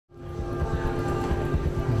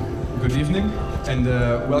Good evening, and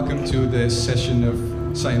welcome to this session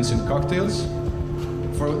of Science and Cocktails.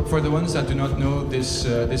 For the ones that do not know, this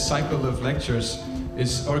cycle of lectures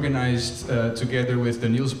is organized together with the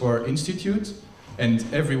Niels Bohr Institute and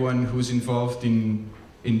everyone who's involved in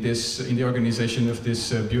the organization of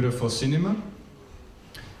this beautiful cinema.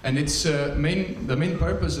 And its the main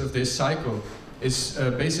purpose of this cycle is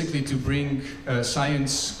basically to bring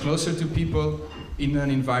science closer to people in an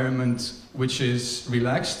environment which is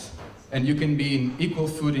relaxed, and you can be in equal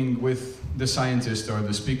footing with the scientist or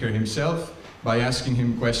the speaker himself by asking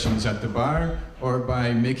him questions at the bar or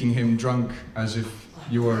by making him drunk as if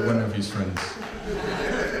you were one of his friends.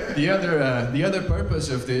 The other purpose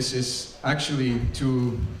of this is actually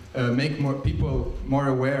to make more people more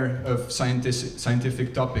aware of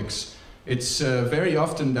scientific topics. It's very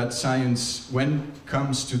often that science, when it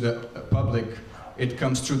comes to the public, it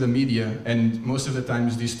comes through the media, and most of the time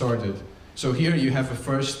is distorted. So here you have a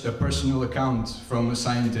personal account from a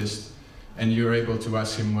scientist, and you're able to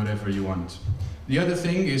ask him whatever you want. The other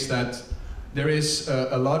thing is that there is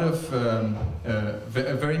a lot of, a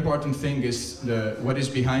very important thing is what is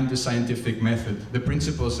behind the scientific method, the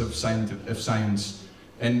principles of science.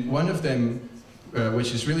 And one of them,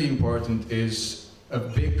 which is really important, is a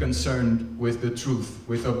big concern with the truth,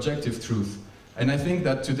 with objective truth. And I think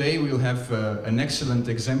that today we'll have an excellent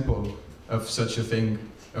example of such a thing,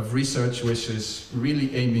 of research which is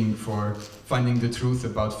really aiming for finding the truth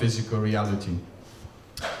about physical reality.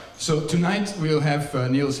 So tonight we'll have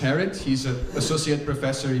Niels Harrit. He's an associate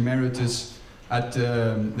professor emeritus at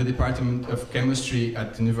the Department of Chemistry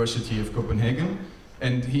at the University of Copenhagen.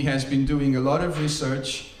 And he has been doing a lot of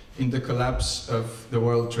research in the collapse of the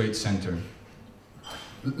World Trade Center.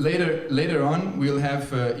 Later on, we'll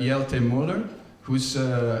have Hjalte Møller, who's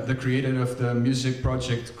the creator of the music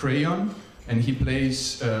project Crayon, and he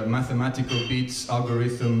plays mathematical beats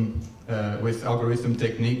with algorithm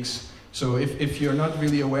techniques. So if you're not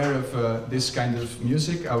really aware of this kind of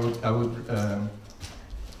music, I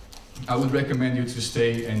would recommend you to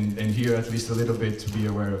stay and hear at least a little bit to be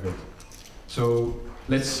aware of it. So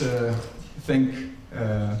let's thank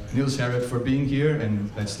Niels Harrit for being here, and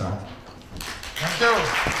let's start. Thank you.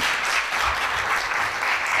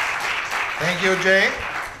 Thank you, Jay,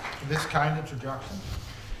 for this kind introduction.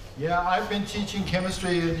 Yeah, I've been teaching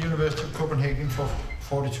chemistry at the University of Copenhagen for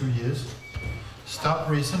 42 years. Stopped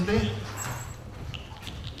recently.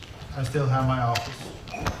 I still have my office,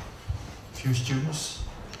 a few students,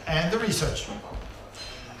 and the research.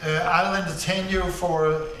 I'll entertain you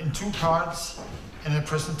in two parts in a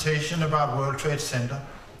presentation about World Trade Center.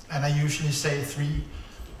 And I usually say 3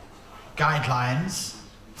 guidelines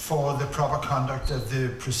for the proper conduct of the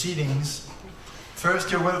proceedings.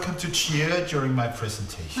 First, you're welcome to cheer during my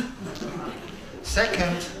presentation.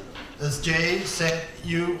 Second, as Jay said,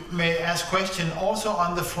 you may ask questions also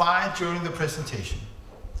on the fly during the presentation.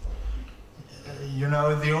 You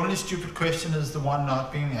know, the only stupid question is the one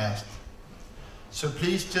not being asked. So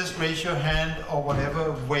please just raise your hand or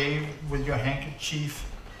whatever, wave with your handkerchief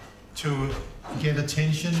to get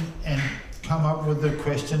attention and come up with the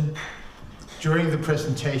question during the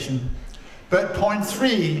presentation. But point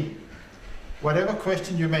 3, whatever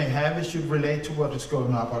question you may have, it should relate to what is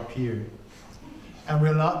going up here. And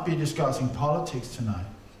we'll not be discussing politics tonight.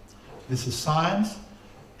 This is science,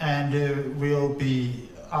 and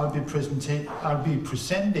I'll be presenting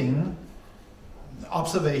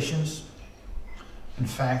observations and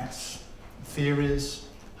facts, theories,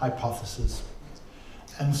 hypotheses,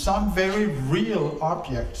 and some very real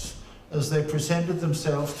objects as they presented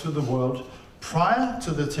themselves to the world prior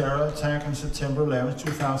to the terror attack on September 11,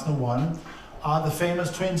 2001, are the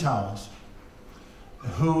famous Twin Towers,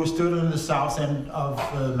 who stood on the south end of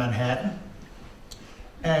Manhattan.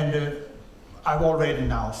 And I've already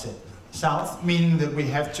now said south, meaning that we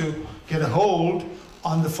have to get a hold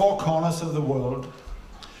on the 4 corners of the world.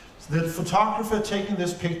 The photographer taking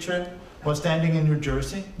this picture was standing in New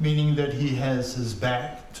Jersey, meaning that he has his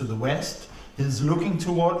back to the west. He's looking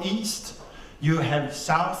toward east. You have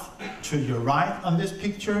south to your right on this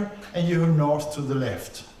picture, and you have north to the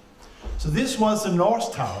left. So this was the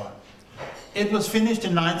North Tower. It was finished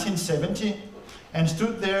in 1970 and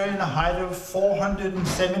stood there in a height of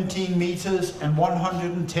 417 meters and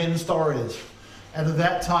 110 stories. And at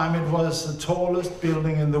that time it was the tallest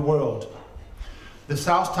building in the world. The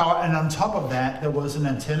South Tower, and on top of that there was an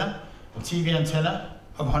antenna, a TV antenna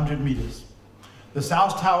of 100 meters. The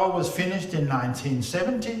South Tower was finished in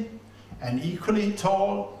 1970 and equally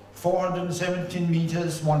tall, 417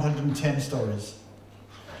 meters, 110 stories.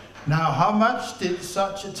 Now, how much did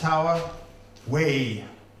such a tower weigh?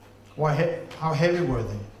 How heavy were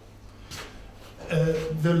they?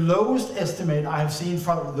 The lowest estimate I have seen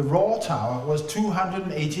for the raw tower was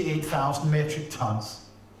 288,000 metric tons.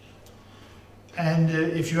 And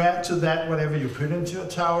if you add to that whatever you put into a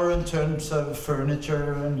tower in terms of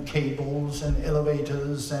furniture and cables and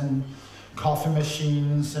elevators and coffee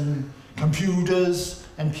machines and computers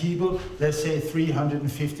and people, let's say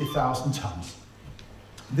 350,000 tons.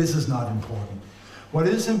 This is not important. What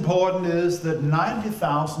is important is that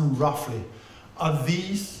 90,000 roughly of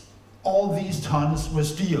all these tons were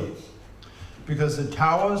steel, because the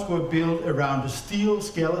towers were built around a steel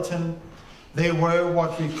skeleton. They were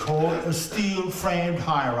what we call a steel-framed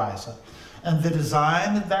high-riser. And the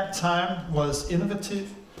design at that time was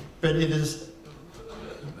innovative, but it has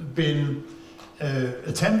been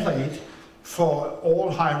a template for all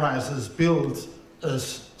high-risers built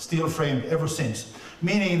as steel-framed ever since.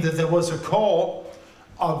 Meaning that there was a core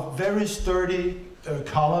of very sturdy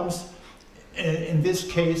columns, in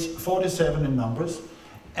this case 47 in numbers,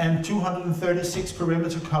 and 236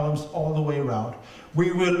 perimeter columns all the way around.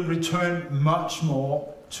 We will return much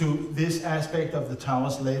more to this aspect of the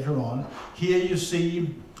towers later on. Here you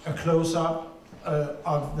see a close-up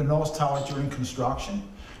of the North Tower during construction,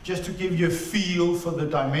 just to give you a feel for the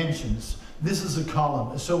dimensions. This is a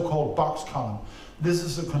column, a so-called box column. This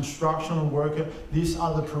is a constructional worker. These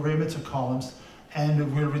are the perimeter columns,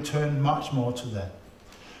 and we'll return much more to that.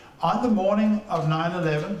 On the morning of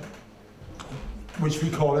 9/11, which we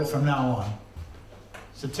call it from now on,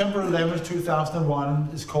 September 11th, 2001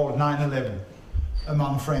 is called 9/11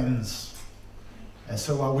 among friends, and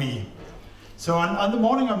so are we. So on the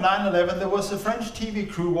morning of 9/11, there was a French TV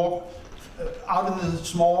crew walk out in the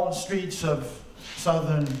small streets of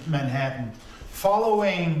southern Manhattan,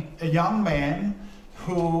 following a young man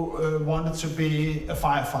who wanted to be a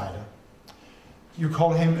firefighter. You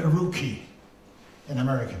call him a rookie in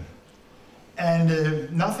American.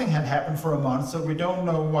 And nothing had happened for a month, so we don't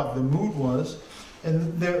know what the mood was.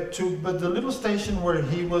 And but the little station where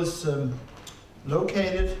he was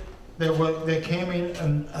located, there came in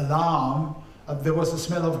an alarm. There was a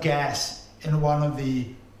smell of gas in one of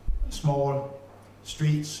the small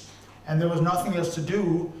streets, and there was nothing else to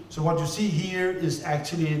do. So what you see here is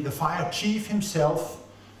actually the fire chief himself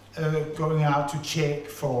going out to check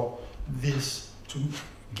for this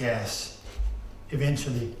gas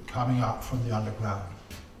eventually coming up from the underground.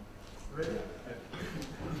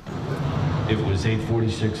 It was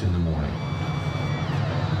 8:46 in the morning.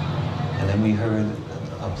 And then we heard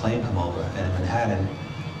a plane come over, and in Manhattan,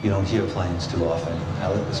 you don't hear planes too often,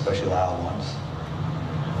 especially loud ones.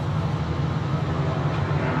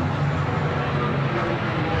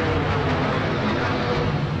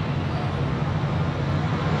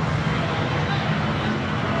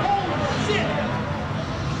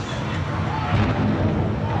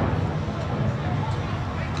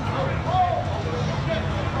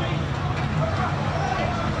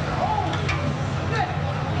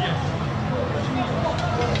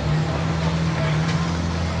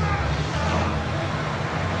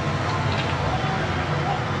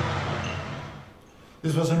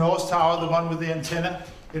 This was a North Tower, the one with the antenna.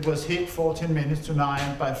 It was hit 14 minutes to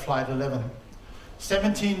 9 by Flight 11.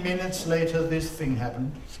 17 minutes later, this thing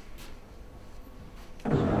happened.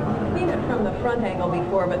 I've seen it from the front angle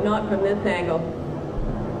before, but not from this angle.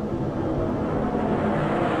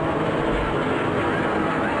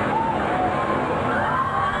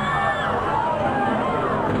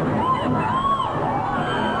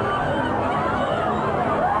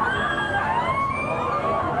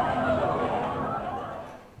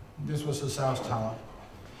 South Tower.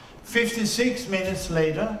 56 minutes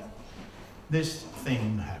later, this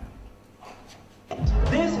thing happened.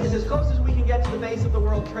 This is as close as we can get to the base of the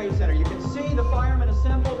World Trade Center. You can see the firemen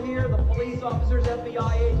assembled here, the police officers,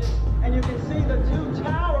 FBI agents, and you can see the two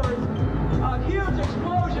towers. A huge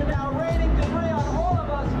explosion now raining debris on all of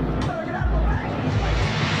us. Better get out of the way!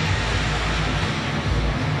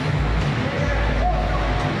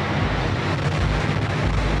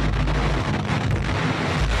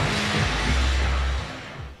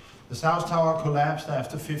 The South Tower collapsed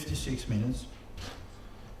after 56 minutes.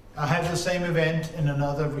 I had the same event in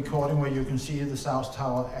another recording where you can see the South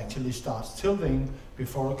Tower actually starts tilting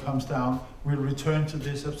before it comes down. We'll return to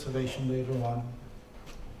this observation later on.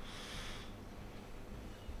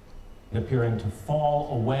 Appearing to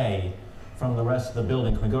fall away from the rest of the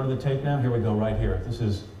building. Can we go to the tape now? Here we go, right here. This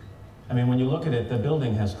is, I mean, when you look at it, the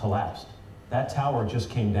building has collapsed. That tower just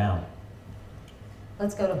came down.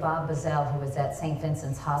 Let's go to Bob Bazell, who was at St.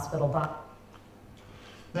 Vincent's Hospital. Bob.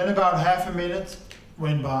 Then about half a minute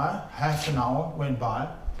went by, half an hour went by,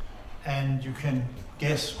 and you can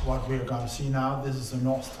guess what we're going to see now. This is the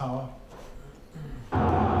North Tower.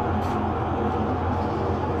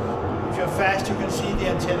 fast you can see the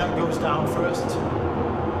antenna goes down first.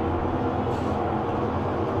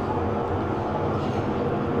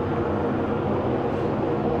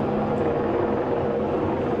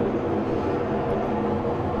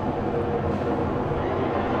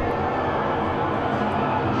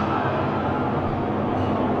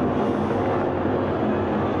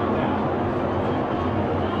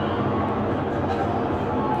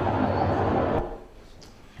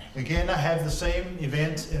 Again, I have the same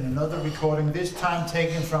event in another recording, this time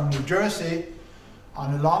taken from New Jersey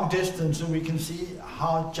on a long distance, so we can see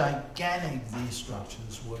how gigantic these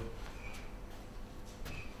structures were.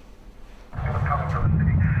 Coming from the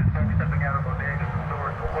city, folks stepping out of bodegas and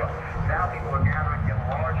stores to look. Now people are gathering in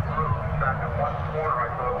large groups. In fact, in one corner I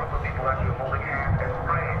saw a group of people actually holding hands and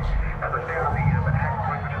praying as a stand of the Manhattan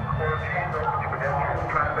Bridge, which is closed, hands open to pedestrians,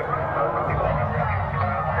 traffic. Some people are walking around, so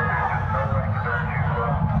there's just no way for them to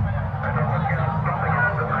I don't want to get on something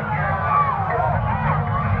else that I can't.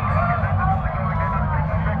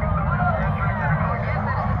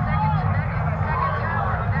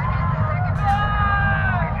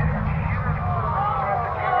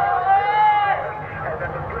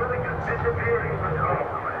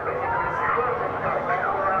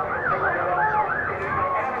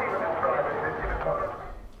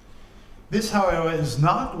 This, however, is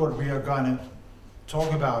not what we are going to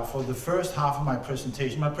talk about for the first half of my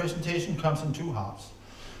presentation. My presentation comes in two halves.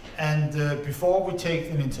 And before we take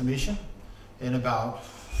an intermission in about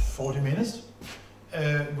 40 minutes,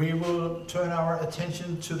 we will turn our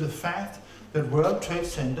attention to the fact that World Trade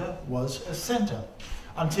Center was a center.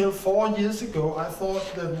 Until 4 years ago, I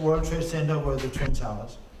thought that World Trade Center were the Twin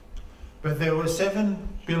Towers. But there were 7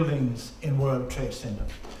 buildings in World Trade Center.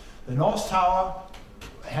 The North Tower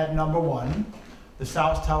had number 1, the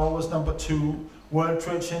South Tower was number 2, World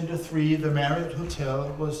Trade Center 3, the Marriott Hotel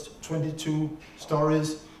was 22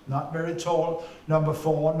 stories, not very tall, number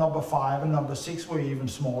 4, number 5, and number 6 were even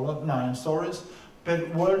smaller, 9 stories.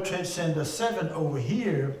 But World Trade Center 7 over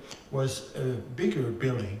here was a bigger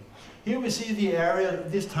building. Here we see the area,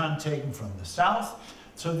 this time taken from the south.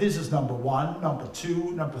 So this is number 1, number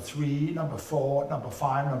 2, number 3, number 4, number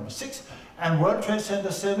 5, number 6. And World Trade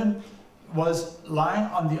Center 7 was lying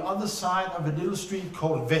on the other side of a little street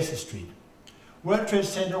called Vesey Street. World Trade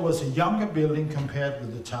Center was a younger building compared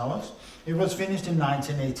with the towers. It was finished in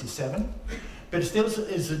 1987, but still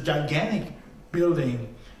is a gigantic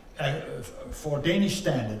building for Danish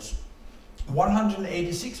standards.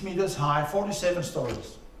 186 meters high, 47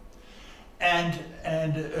 stories. And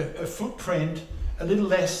a footprint a little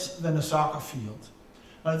less than a soccer field.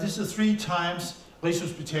 Now this is 3 times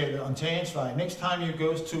Rigshospitalet on Tagensvej. Next time you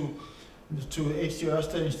go to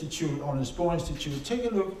Hjalte Institute or the Spor Institute, take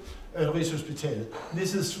a look at Rigshospitalet.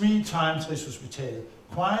 This is 3 times Rigshospitalet.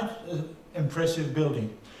 Quite an impressive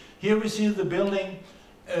building. Here we see the building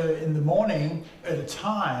in the morning at a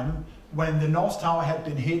time when the North Tower had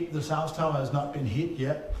been hit, the South Tower has not been hit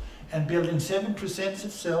yet, and Building 7 presents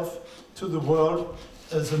itself to the world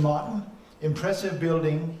as a modern, impressive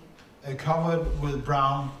building covered with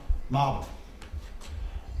brown marble.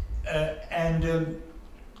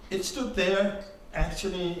 It stood there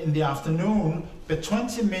actually in the afternoon, but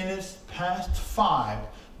 20 minutes past 5,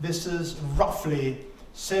 this is roughly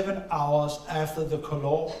 7 hours after the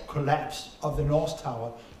collapse of the North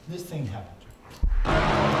Tower, this thing happened.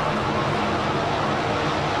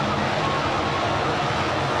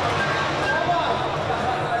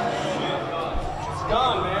 It's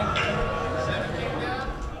gone, man. 7 came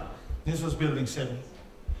down? This was Building 7.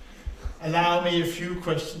 Allow me a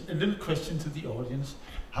little question to the audience.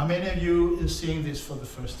 How many of you is seeing this for the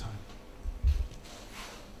first time?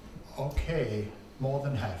 Okay, more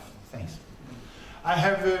than half, thanks. I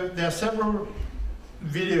have, there are several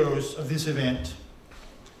videos of this event.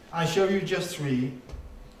 I show you just 3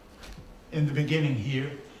 in the beginning here.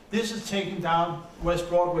 This is taken down West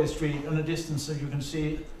Broadway Street on a distance so you can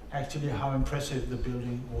see actually how impressive the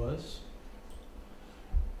building was.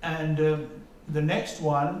 And the next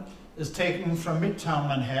one is taken from Midtown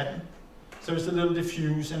Manhattan. So it's a little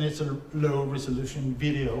diffuse and it's a low resolution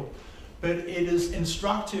video. But it is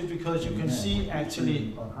instructive because you can see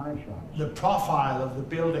actually the profile of the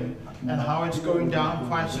building and how it's going down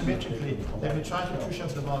quite symmetrically. Let me try to push up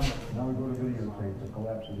the volume. Now we go to videotape the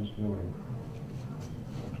collapse of this building.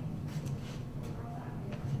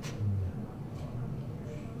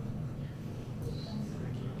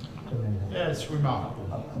 Yeah, it's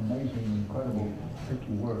remarkable. Amazing, incredible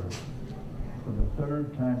picture word. For the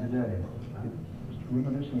 3rd time today, it's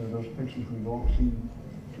reminiscent of those pictures we've all seen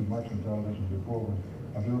too much on television before when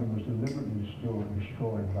a building was deliberately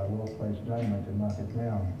destroyed by well-placed dynamite to knock it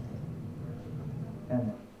down.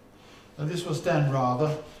 And This was Dan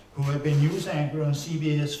Rather, who had been news anchor on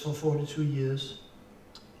CBS for 42 years.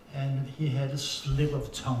 And he had a slip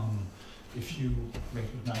of tongue, if you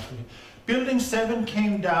recognize it. Building 7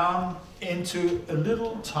 came down into a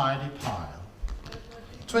little tidy pile.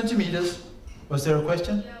 20 meters. Was there a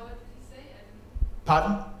question? Yeah, what did he say?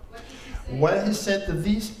 Pardon? What did he say? Well, he said that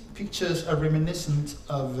these pictures are reminiscent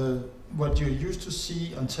of what you used to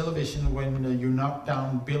see on television when you knock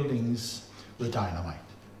down buildings with dynamite.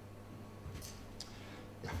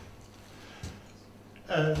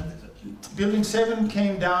 Yeah. Building 7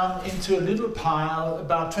 came down into a little pile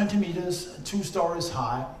about 20 meters, 2 stories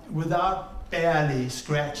high, without barely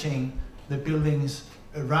scratching the buildings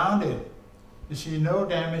around it. You see no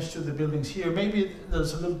damage to the buildings here. Maybe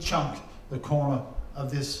there's a little chunk, the corner of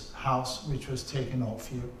this house, which was taken off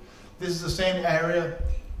here. This is the same area,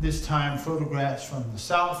 this time photographs from the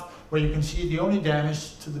south, where you can see the only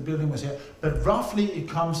damage to the building was here. But roughly it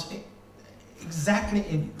comes exactly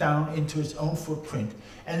down into its own footprint,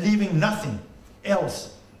 and leaving nothing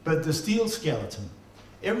else but the steel skeleton.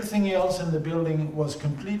 Everything else in the building was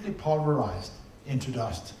completely pulverized into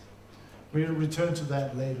dust. We'll return to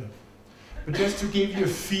that later. But just to give you a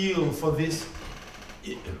feel for this,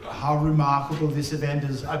 how remarkable this event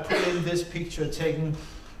is, I put in this picture taken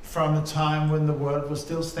from a time when the world was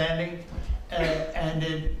still standing.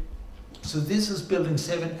 So this is building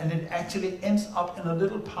 7, and it actually ends up in a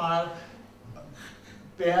little pile,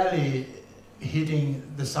 barely hitting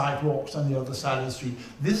the sidewalks on the other side of the street.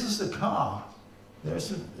 This is the car.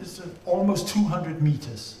 It's almost 200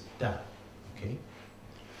 meters down. Okay.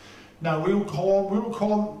 Now we will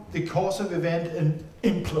call the cause of event an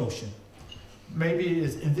implosion. Maybe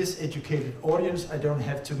in this educated audience, I don't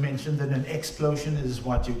have to mention that an explosion is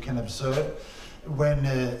what you can observe when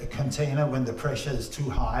a container, when the pressure is too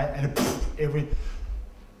high, and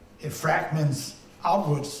it fragments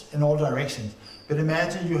outwards in all directions. But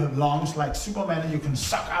imagine you have lungs like Superman, and you can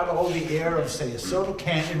suck out all the air of, say, a soda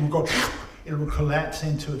can, and it will collapse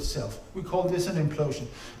into itself. We call this an implosion,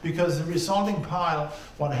 because the resulting pile,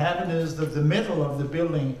 what happened is that the middle of the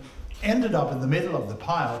building ended up in the middle of the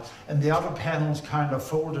pile, and the other panels kind of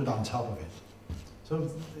folded on top of it. So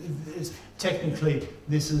technically,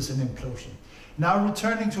 this is an implosion. Now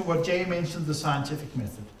returning to what Jay mentioned, the scientific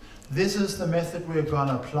method. This is the method we're going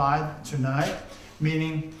to apply tonight,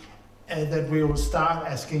 meaning that we will start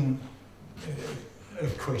asking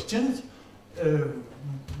questions,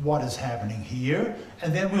 what is happening here,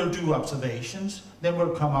 and then we'll do observations, then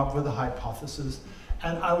we'll come up with a hypothesis.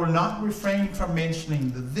 And I will not refrain from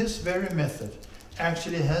mentioning that this very method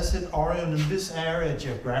actually has its origin in this area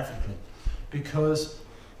geographically, because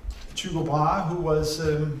Tycho Brahe, who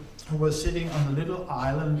was sitting on the little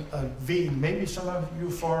island of Wien, maybe some of you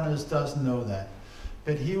foreigners doesn't know that,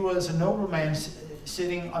 but he was a nobleman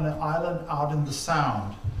sitting on an island out in the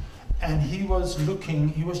Sound, and he was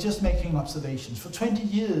just making observations. For 20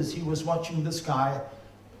 years he was watching the sky,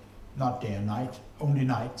 not day and night, only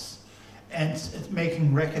nights, and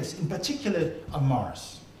making records, in particular on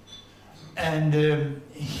Mars. And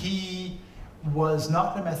he was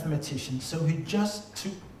not a mathematician, so he just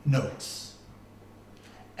took notes,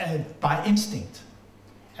 and by instinct.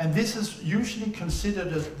 And this is usually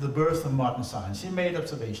considered as the birth of modern science. He made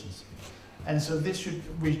observations. And so this should,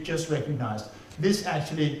 we just recognized. This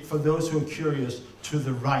actually, for those who are curious, to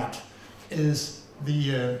the right is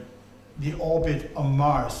the orbit of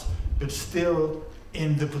Mars, but still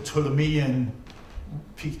in the Ptolemaic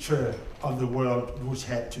picture of the world, which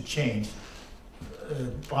had to change.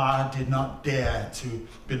 Brahe did not dare to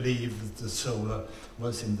believe that the solar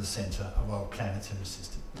was in the center of our planetary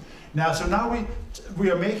system. Now, so now we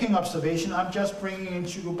are making observation. I'm just bringing in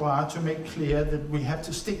Tycho Brahe to make clear that we have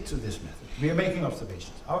to stick to this method. We are making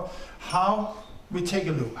observations. How we take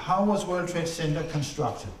a look. How was World Trade Center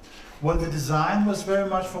constructed? Well, the design was very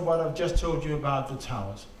much for what I've just told you about the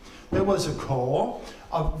towers. There was a core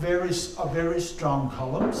of very strong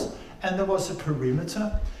columns, and there was a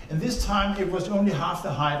perimeter. And this time it was only half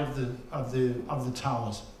the height of the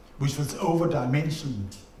towers, which was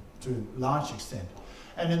over-dimensioned to a large extent.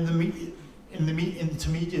 And in the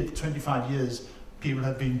intermediate 25 years, people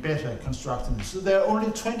have been better at constructing this. So there are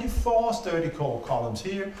only 24 sturdy core columns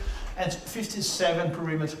here, and 57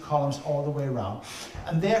 perimeter columns all the way around.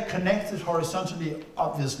 And they are connected horizontally,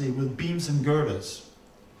 obviously, with beams and girders.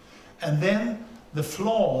 And then the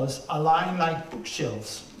floors are lying like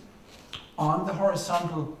bookshelves on the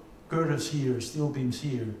horizontal girders here, steel beams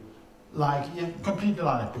here, completely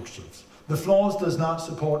like bookshelves. The floors does not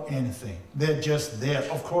support anything. They're just there.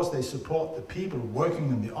 Of course, they support the people working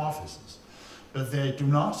in the offices, but they do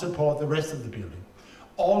not support the rest of the building.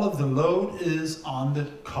 All of the load is on the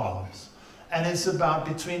columns. and it's about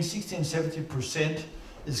between 60 and 70%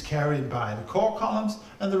 is carried by the core columns,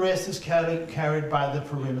 and the rest is carried by the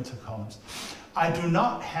perimeter columns. I do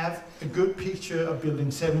not have a good picture of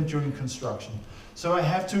building 7 during construction, so I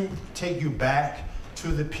have to take you back to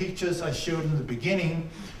the pictures I showed in the beginning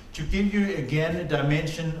to give you again a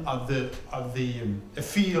dimension of a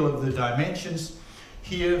feel of the dimensions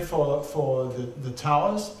here for the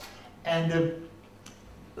towers, and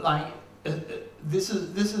this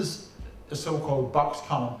is a so-called box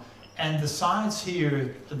column, and the sides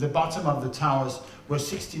here at the bottom of the towers were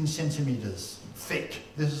 16 centimeters thick.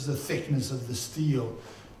 This is the thickness of the steel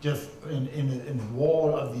just in the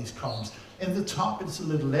wall of these columns. In the top it's a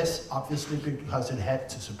little less, obviously, because it had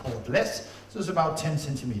to support less, so it's about 10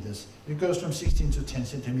 centimeters. It goes from 16 to 10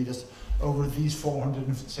 centimeters over these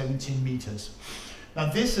 417 meters. Now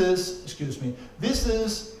this is, this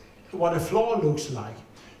is what a floor looks like.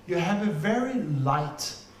 You have a very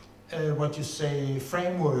light,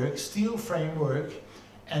 framework, steel framework,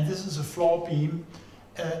 and this is a floor beam.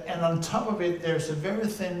 And on top of it, there's a very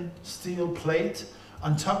thin steel plate.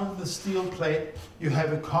 On top of the steel plate, you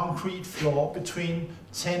have a concrete floor between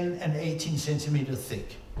 10 and 18 centimeters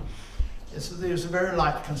thick. So there's a very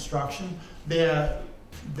light construction. They're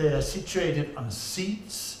situated on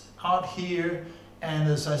seats out here, and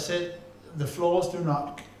as I said, the floors do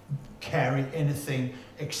not carry anything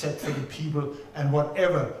except for the people and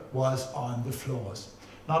whatever was on the floors.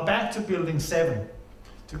 Now back to building 7,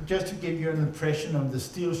 just to give you an impression of the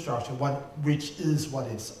steel structure, which is what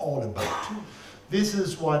it's all about. This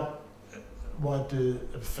is what the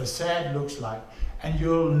facade looks like, and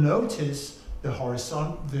you'll notice the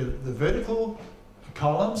vertical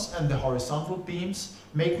columns and the horizontal beams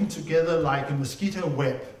making together like a mosquito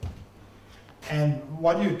web. And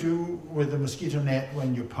what do you do with the mosquito net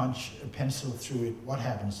when you punch a pencil through it? What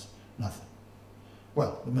happens? Nothing.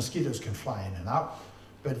 Well, the mosquitoes can fly in and out,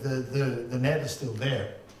 but the net is still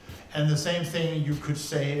there. And the same thing you could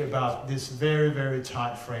say about this very, very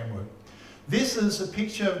tight framework. This is a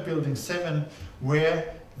picture of building 7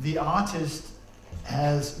 where the artist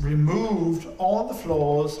has removed all the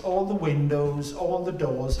floors, all the windows, all the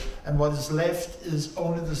doors, and what is left is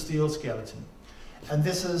only the steel skeleton. And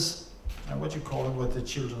this is what you call it, what the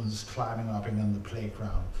children is climbing up in on the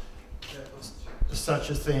playground. Such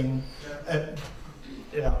a thing.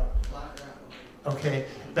 Yeah. Okay,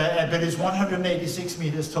 but it's 186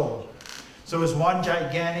 meters tall. So it's one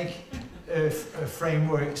gigantic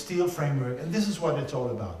framework, steel framework, and this is what it's all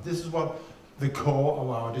about. This is what the core of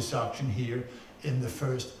our discussion here in the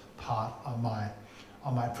first part of my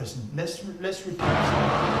presentation. Let's repeat.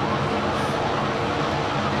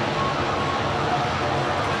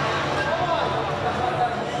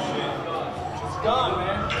 Gone,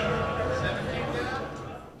 man.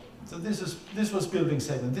 So this was building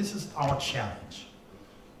 7. This is our challenge.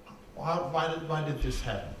 Why did this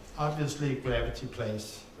happen? Obviously, gravity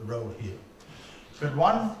plays a role here. But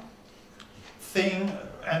one thing,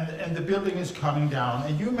 and the building is coming down,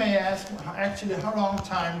 and you may ask, actually, how long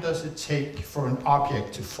time does it take for an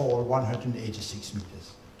object to fall 186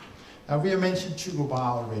 meters? Now, we have mentioned Tycho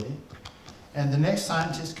Brahe already, and the next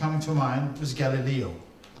scientist coming to mind was Galileo.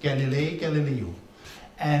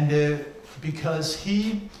 And because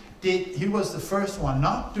he was the first one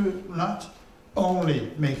not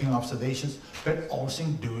only making observations, but also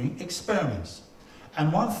doing experiments.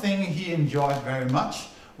 And one thing he enjoyed very much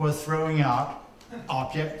was throwing out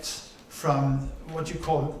objects from what you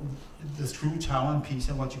call the screw tower in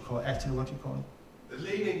Pisa, what you call it? The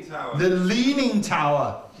Leaning Tower. The Leaning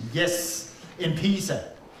Tower, yes, in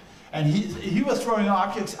Pisa. And he was throwing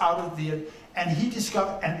objects out of the, and he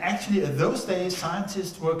discovered, and actually in those days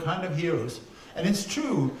scientists were kind of heroes. And it's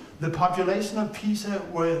true, the population of Pisa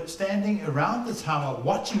were standing around the tower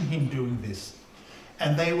watching him doing this.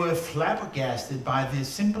 And they were flabbergasted by the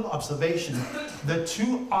simple observation that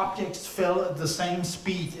 2 objects fell at the same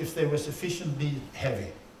speed if they were sufficiently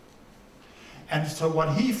heavy. And so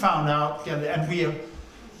what he found out, and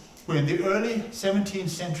we're in the early 17th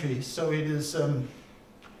century, so it is,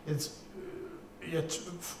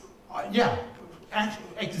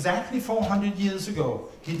 exactly 400 years ago,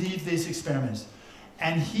 he did these experiments.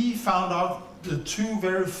 And he found out the 2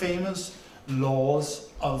 very famous laws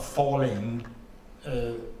of falling,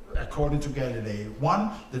 according to Galileo.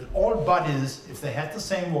 One, that all bodies, if they had the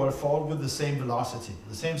same wall, fall with the same velocity,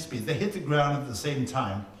 the same speed. They hit the ground at the same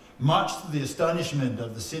time, much to the astonishment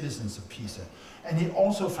of the citizens of Pisa. And he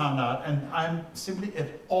also found out, and I'm simply at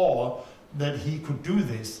awe that he could do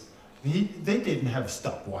this, they didn't have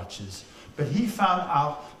stopwatches, but he found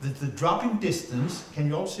out that the dropping distance, can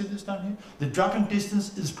you all see this down here? The dropping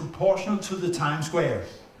distance is proportional to the time square.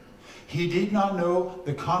 He did not know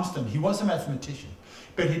the constant. He was a mathematician,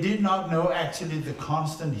 but he did not know actually the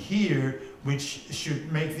constant here, which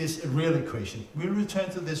should make this a real equation. We'll return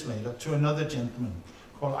to this later, to another gentleman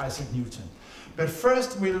called Isaac Newton. But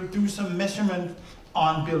first we'll do some measurement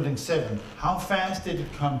on building 7. How fast did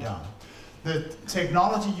it come down? The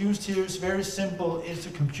technology used here is very simple. It's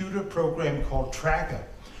a computer program called Tracker,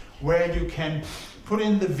 where you can put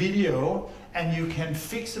in the video and you can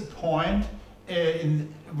fix a point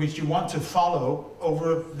in which you want to follow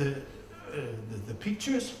over the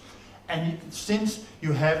pictures. And since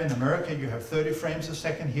you have in America, you have 30 frames a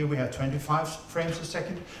second, here we have 25 frames a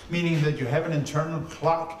second, meaning that you have an internal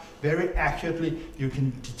clock. Very accurately, you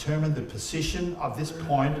can determine the position of this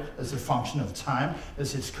point as a function of time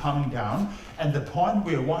as it's coming down. And the point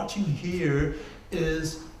we're watching here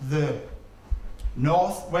is the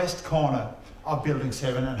northwest corner of building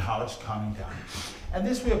 7 and how it's coming down. And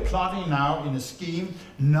this we are plotting now in a scheme,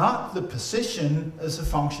 not the position as a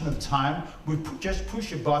function of time. We just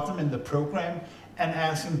push a button in the program and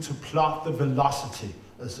ask them to plot the velocity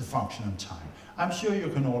as a function of time. I'm sure you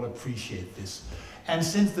can all appreciate this. And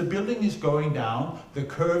since the building is going down, the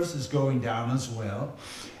curves is going down as well.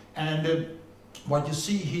 And what you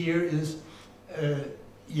see here is,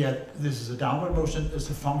 this is a downward motion as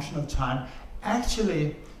a function of time.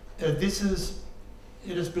 Actually, it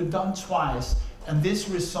has been done twice. And this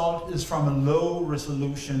result is from a low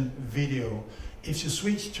resolution video. If you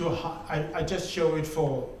switch to a high, I just show it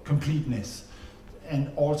for completeness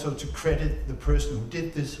and also to credit the person who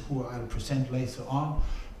did this, who I'll present later on.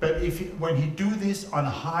 But when he do this on a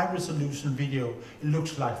high resolution video, it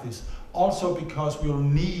looks like this. Also because we'll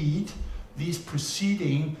need these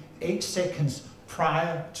preceding 8 seconds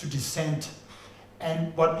prior to descent.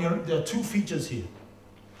 And there are 2 features here.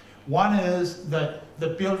 One is that the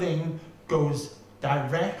building goes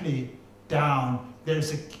directly down.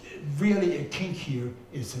 There's really a kink here.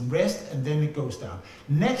 It's in rest and then it goes down.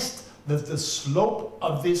 Next, the slope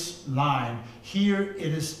of this line, here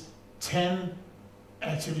it is 10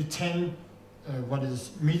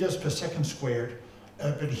 meters per second squared.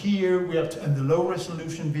 But here we have, in the low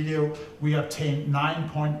resolution video, we obtain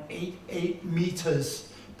 9.88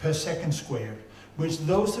 meters per second squared, which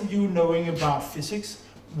those of you knowing about physics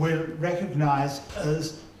will recognize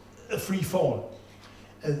as a free fall.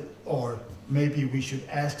 Or maybe we should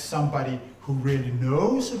ask somebody who really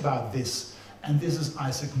knows about this, and this is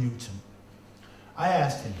Isaac Newton. I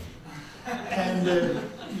asked him,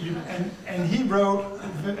 and he wrote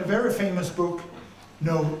a very famous book.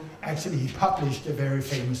 No, actually he published a very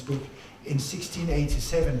famous book in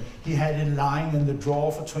 1687. He had it lying in the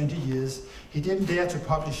drawer for 20 years. He didn't dare to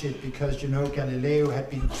publish it because, you know, Galileo had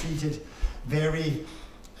been treated very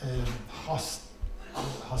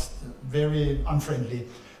very unfriendly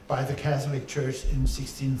by the Catholic Church in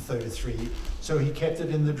 1633. So he kept it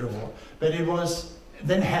in the drawer. But it was,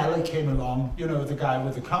 then Halley came along, you know, the guy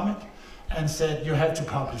with the comet, and said, you have to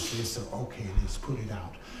publish this. So, okay, let's put it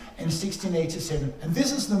out. In 1687, and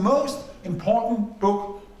this is the most important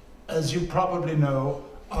book, as you probably know,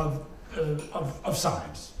 of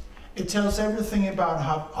science. It tells everything about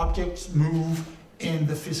how objects move in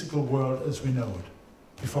the physical world as we know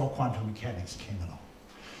it, before quantum mechanics came along.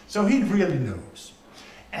 So he really knows.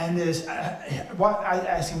 And I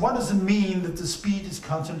asked him, what does it mean that the speed is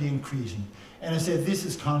constantly increasing? And I said, this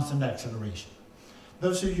is constant acceleration.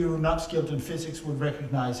 Those of you who are not skilled in physics would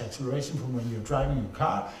recognize acceleration from when you're driving your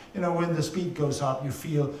car. You know, when the speed goes up, you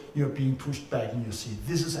feel you're being pushed back in your seat.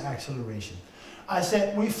 This is acceleration. I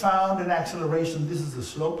said, we found an acceleration, this is the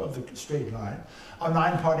slope of the straight line, of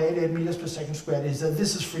 9.88 meters per second squared. He said,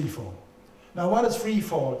 this is free fall. Now, what is free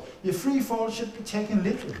fall? The free fall should be taken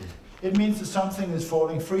literally. It means that something is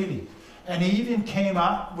falling freely. And he even came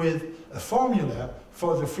up with a formula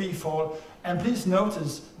for the free fall. And please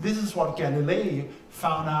notice, this is what Galileo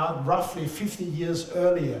found out roughly 50 years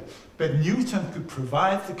earlier. But Newton could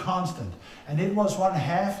provide the constant. And it was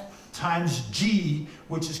 1/2 times g,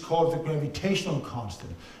 which is called the gravitational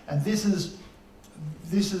constant. And this is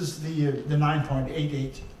the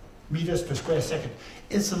 9.88 meters per square second.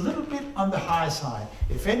 It's a little bit on the high side.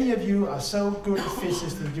 If any of you are so good at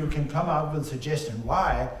physics that you can come up with a suggestion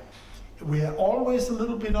why, we are always a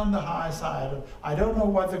little bit on the high side. I don't know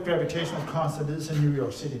what the gravitational constant is in New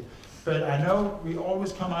York City, but I know we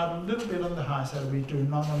always come out a little bit on the high side. We do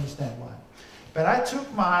not understand why. But I took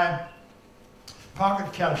my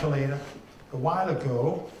pocket calculator a while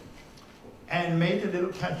ago and made a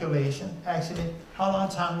little calculation. Actually, how long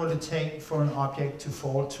time will it take for an object to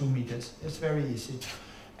fall 2 meters? It's very easy.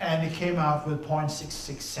 And it came out with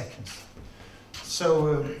 0.66 seconds.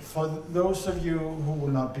 So for those of you who will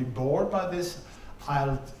not be bored by this,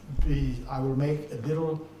 I will make a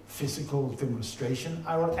little physical demonstration.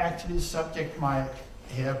 I will actually subject my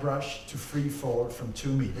hairbrush to free fall from 2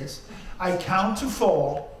 meters. I count to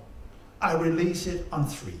 4. I release it on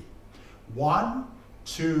 3. 1,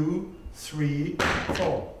 2, 3,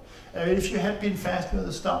 4. If you had been fast with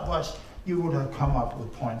a stopwatch, you would have come up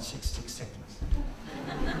with 0.66 seconds.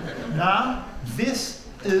 Now, this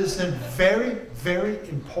is a very, very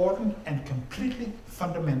important and completely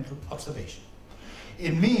fundamental observation.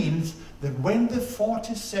 It means that when the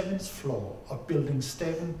 47th floor of building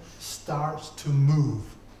 7 starts to move,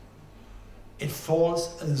 it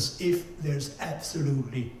falls as if there's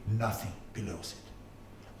absolutely nothing below it.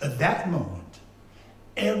 At that moment,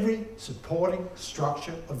 every supporting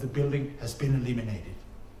structure of the building has been eliminated.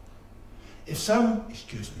 If some,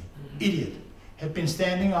 idiot had been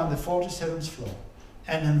standing on the 47th floor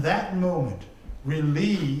and in that moment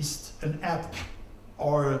released an apple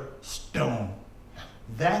or a stone,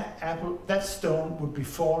 that stone would be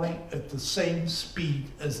falling at the same speed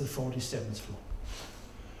as the 47th floor.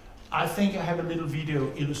 I think I have a little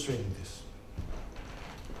video illustrating this.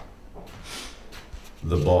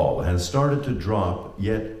 The ball has started to drop,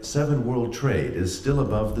 yet 7 World Trade is still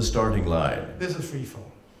above the starting line. This is free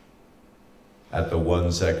fall. At the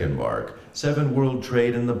 1 second mark, 7 World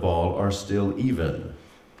Trade and the ball are still even.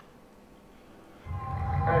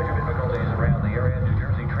 Difficulties around the area. New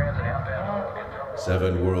Jersey Transit outbound.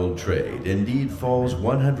 7 World Trade indeed falls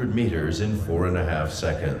 100 meters in 4.5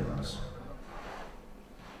 seconds.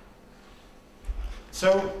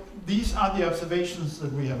 So these are the observations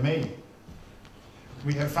that we have made.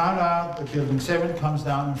 We have found out that building 7 comes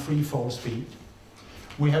down in free fall speed.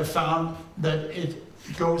 We have found that it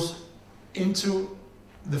goes into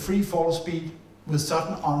the free fall speed with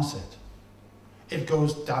sudden onset. It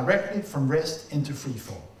goes directly from rest into free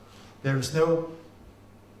fall. There is no,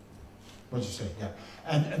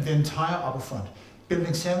 and the entire upper front.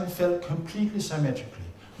 Building 7 fell completely symmetrically.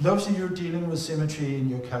 Those of you dealing with symmetry in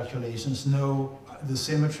your calculations know the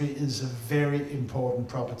symmetry is a very important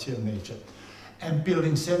property of nature. And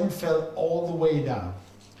building 7 fell all the way down.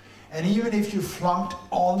 And even if you flunked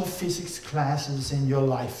all the physics classes in your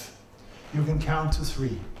life, you can count to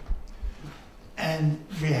 3. And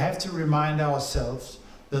we have to remind ourselves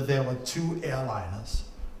that there were 2 airliners,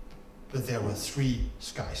 but there were 3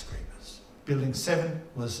 skyscrapers. Building 7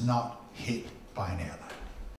 was not hit by an airliner.